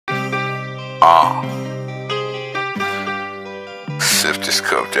Sift this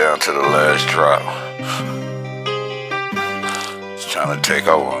cup down to the last drop. It's trying to take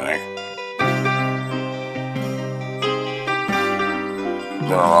over, man.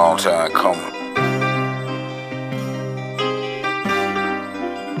 Been a long time coming.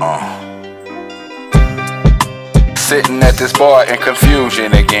 Sitting at this bar in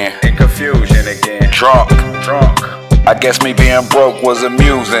confusion again. Drunk. I guess me being broke was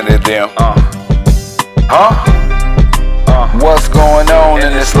amusing to them. What's going on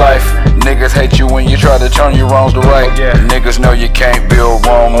in this life? Niggas hate you when you try to turn your wrongs to right. Niggas know you can't build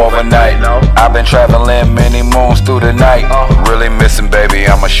Rome overnight. I've been traveling many moons through the night. Really missing baby,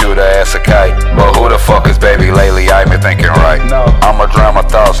 I'ma shoot her ass a kite. But who the fuck is baby lately? I ain't been thinking right. I'ma drown my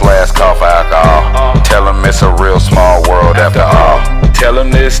thoughts, last call for alcohol. Tell them it's a real small world after all. Tell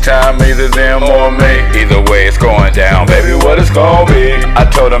them this time either them or me. Either way it's going down, baby, what it's gonna be. I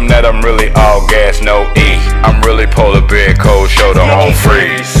told them that I'm really all gas, no E. I'm really polar bear, cold shoulder on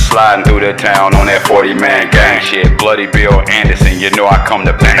freeze. Sliding through the town on that 40-man gang shit. Bloody Bill Anderson, you know I come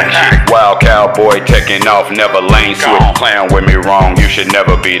to bang shit. Wild cowboy taking off, never lane switch. Playing with me wrong, you should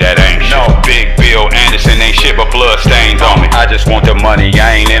never be that anxious. Big Bill Anderson ain't shit but blood stains on me. I just want the money,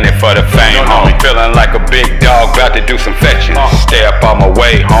 I ain't in it for the fame, homie. Feeling like a big dog, about to do some fetching. Stay up on my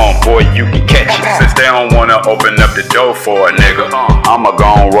way home, boy, you can catch it. Since they don't wanna open up the door for a nigga, I'ma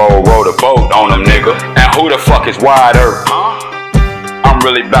gon' roll the boat on them, nigga. And who the fuck is Wide Earth? I'm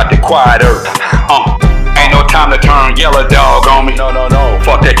really about to quiet Earth. Ain't no time to turn yellow dog on me. No.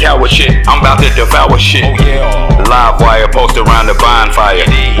 Fuck that cowboy shit, I'm about to devour shit. Live wire posted around the bonfire.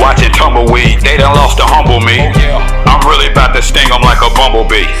 Watching tumbleweed, they done lost to humble me. I'm really about to sting them like a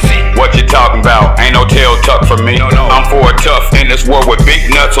bumblebee. What you talking about? Ain't no tail tuck for me. I'm for a tough in this world with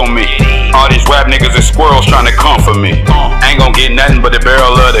big nuts on me. All these rap niggas is squirrels trying to come for me. Ain't gon' get nothing but the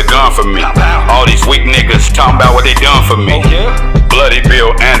barrel of the gun for me. All these weak niggas talking about what they done for me. Bloody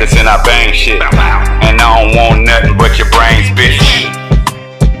Bill Anderson, I bang shit. And I don't want nothing but your brains, bitch.